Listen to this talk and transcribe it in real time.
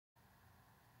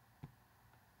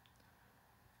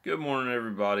Good morning,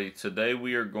 everybody. Today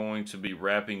we are going to be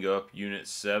wrapping up Unit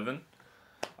 7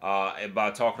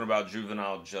 by talking about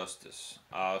juvenile justice.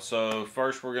 So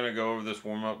first we're going to go over this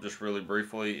warm-up just really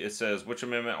briefly. It says, which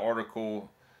amendment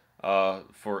article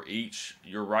for each?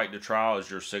 Your right to trial is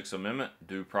your Sixth Amendment.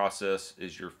 Due process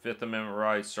is your Fifth Amendment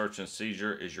right. Search and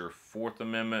seizure is your Fourth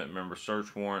Amendment. Remember,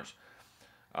 search warrants,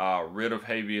 writ of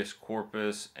habeas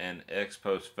corpus, and ex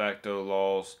post facto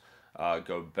laws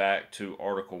go back to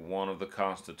Article 1 of the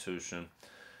Constitution.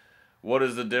 What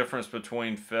is the difference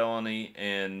between felony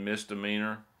and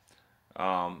misdemeanor?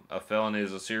 A felony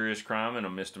is a serious crime and a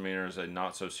misdemeanor is a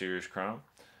not so serious crime.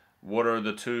 What are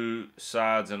the two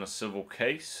sides in a civil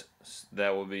case?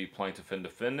 That would be plaintiff and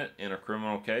defendant. In a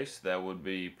criminal case, that would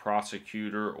be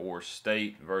prosecutor or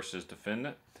state versus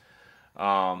defendant.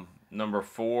 Number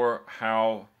 4,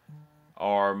 how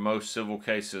are most civil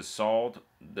cases solved?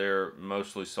 They're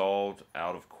mostly solved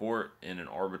out of court in an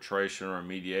arbitration or a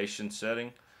mediation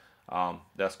setting.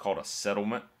 That's called a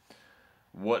settlement.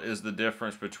 What is the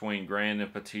difference between grand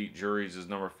and petite juries is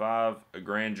number 5. A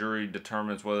grand jury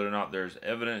determines whether or not there's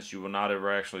evidence. You will not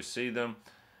ever actually see them.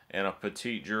 And a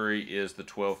petite jury is the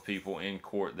 12 people in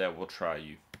court that will try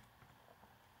you.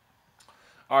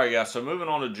 Alright guys, so moving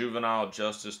on to juvenile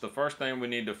justice. The first thing we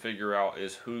need to figure out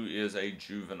is who is a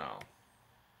juvenile.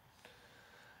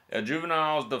 A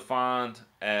juvenile is defined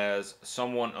as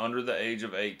someone under the age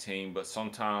of 18, but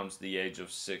sometimes the age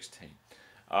of 16.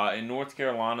 In North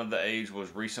Carolina, the age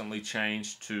was recently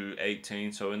changed to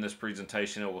 18. So in this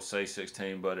presentation, it will say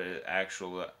 16, but in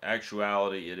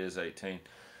actuality, it is 18.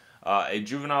 A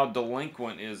juvenile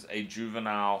delinquent is a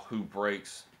juvenile who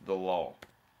breaks the law.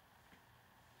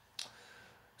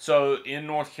 So in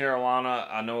North Carolina,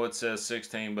 I know it says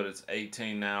 16, but it's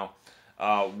 18 now.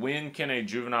 When can a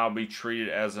juvenile be treated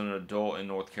as an adult in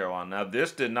North Carolina? Now,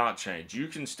 this did not change. You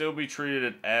can still be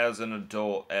treated as an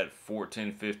adult at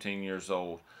 14, 15 years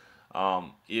old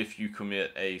if you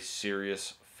commit a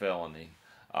serious felony.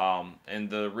 And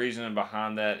the reason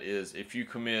behind that is if you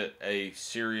commit a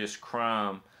serious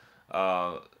crime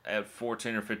at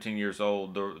 14 or 15 years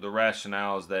old, the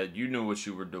rationale is that you knew what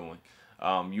you were doing.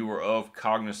 You were of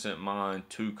cognizant mind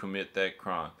to commit that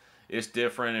crime. It's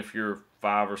different if you're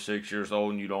 5 or 6 years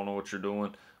old and you don't know what you're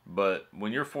doing. But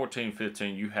when you're 14,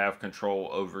 15, you have control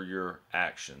over your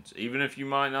actions. Even if you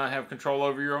might not have control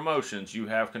over your emotions, you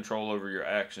have control over your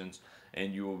actions,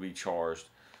 and you will be charged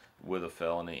with a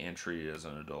felony and treated as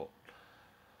an adult.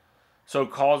 So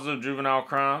causes of juvenile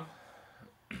crime.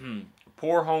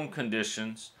 Poor home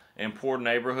conditions and poor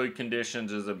neighborhood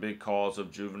conditions is a big cause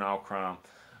of juvenile crime.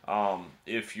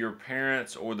 If your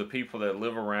parents or the people that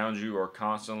live around you are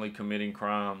constantly committing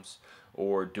crimes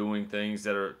or doing things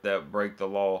that break the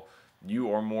law,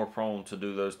 you are more prone to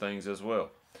do those things as well.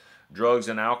 Drugs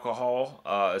and alcohol,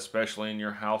 especially in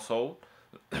your household,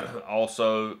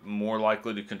 also more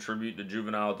likely to contribute to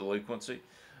juvenile delinquency.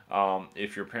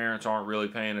 If your parents aren't really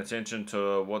paying attention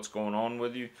to what's going on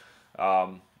with you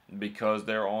because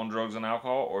they're on drugs and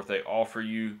alcohol, or if they offer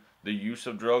you the use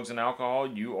of drugs and alcohol,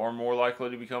 you are more likely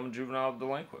to become a juvenile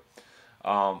delinquent.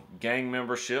 Gang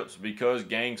memberships, because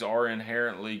gangs are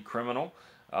inherently criminal,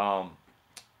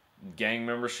 gang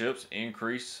memberships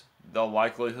increase the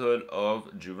likelihood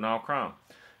of juvenile crime.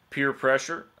 Peer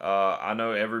pressure. I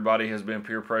know everybody has been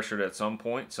peer pressured at some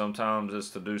point. Sometimes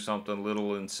it's to do something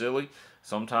little and silly.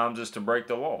 Sometimes it's to break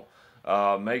the law.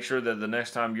 Make sure that the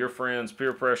next time your friends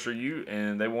peer pressure you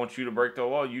and they want you to break the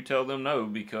law, you tell them no,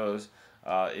 because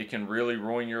it can really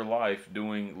ruin your life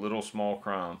doing little small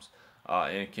crimes,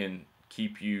 and can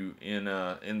keep you in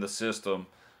the system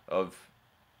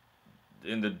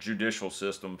in the judicial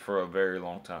system for a very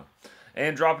long time.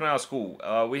 And dropping out of school.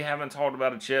 We haven't talked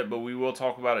about it yet, but we will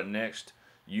talk about it next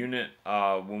unit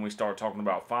when we start talking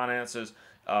about finances.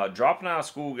 Dropping out of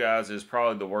school, guys, is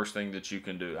probably the worst thing that you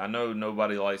can do. I know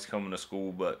nobody likes coming to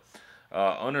school, but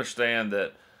understand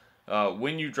that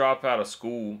when you drop out of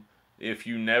school, if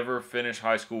you never finish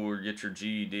high school or get your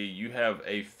GED, you have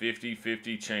a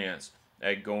 50-50 chance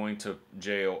at going to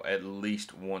jail at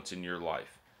least once in your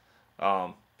life.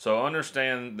 So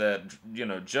understand that,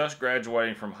 just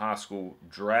graduating from high school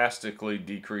drastically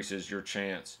decreases your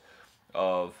chance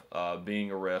of being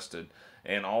arrested.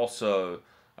 And also,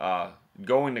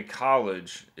 going to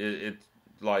college,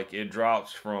 it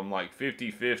drops from like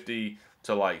 50-50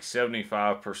 to like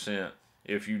 75%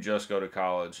 if you just go to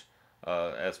college.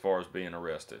 As far as being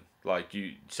arrested,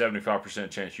 75%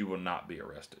 chance you will not be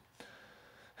arrested.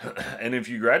 And if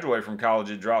you graduate from college,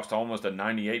 it drops to almost a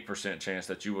 98% chance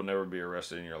that you will never be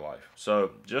arrested in your life.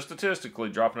 So just statistically,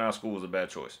 dropping out of school is a bad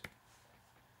choice.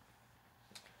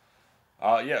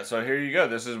 Yeah, so here you go.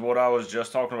 This is what I was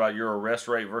just talking about, your arrest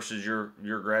rate versus your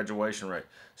graduation rate.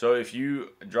 So if you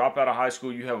drop out of high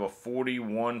school, you have a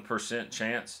 41%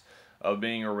 chance of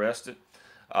being arrested.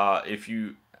 If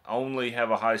you only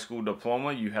have a high school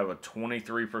diploma, you have a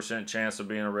 23% chance of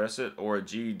being arrested, or a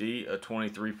GED, a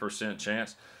 23%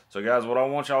 chance. So guys, what I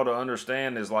want y'all to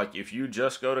understand is, like, if you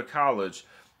just go to college,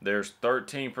 there's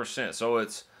 13%. So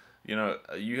it's,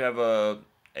 you have a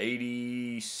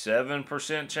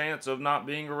 87% chance of not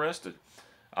being arrested.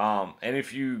 And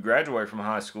if you graduate from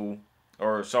high school,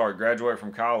 or sorry, graduate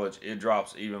from college, it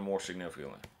drops even more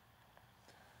significantly.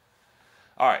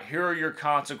 All right, here are your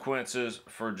consequences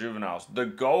for juveniles. The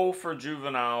goal for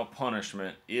juvenile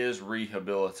punishment is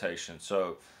rehabilitation.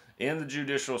 So, in the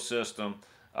judicial system,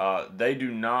 they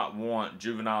do not want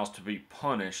juveniles to be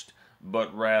punished,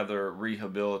 but rather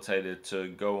rehabilitated to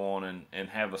go on and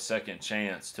have a second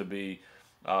chance to be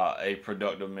a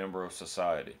productive member of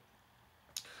society.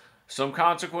 Some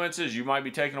consequences: you might be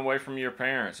taken away from your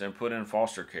parents and put in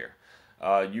foster care.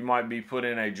 You might be put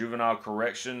in a juvenile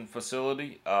correction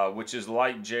facility, which is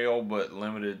like jail but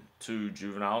limited to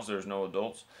juveniles. There's no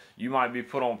adults. You might be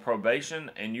put on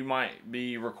probation, and you might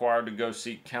be required to go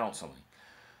seek counseling.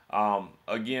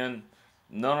 Again,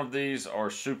 none of these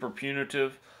are super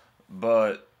punitive,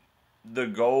 but the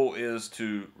goal is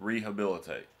to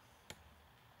rehabilitate.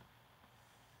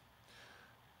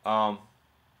 Um,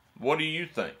 what do you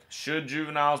think? Should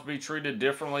juveniles be treated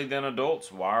differently than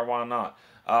adults? Why or why not?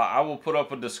 I will put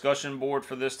up a discussion board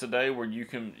for this today where you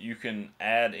can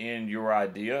add in your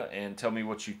idea and tell me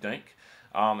what you think,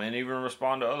 and even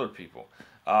respond to other people.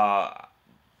 I'll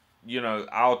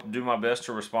do my best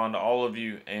to respond to all of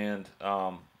you, and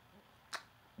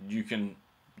you can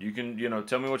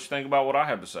tell me what you think about what I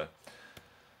have to say.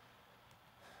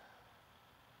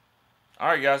 All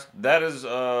right, guys. That is,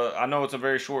 I know it's a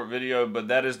very short video, but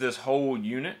that is this whole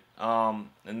unit, and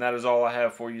that is all I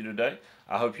have for you today.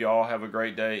 I hope you all have a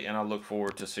great day, and I look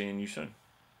forward to seeing you soon.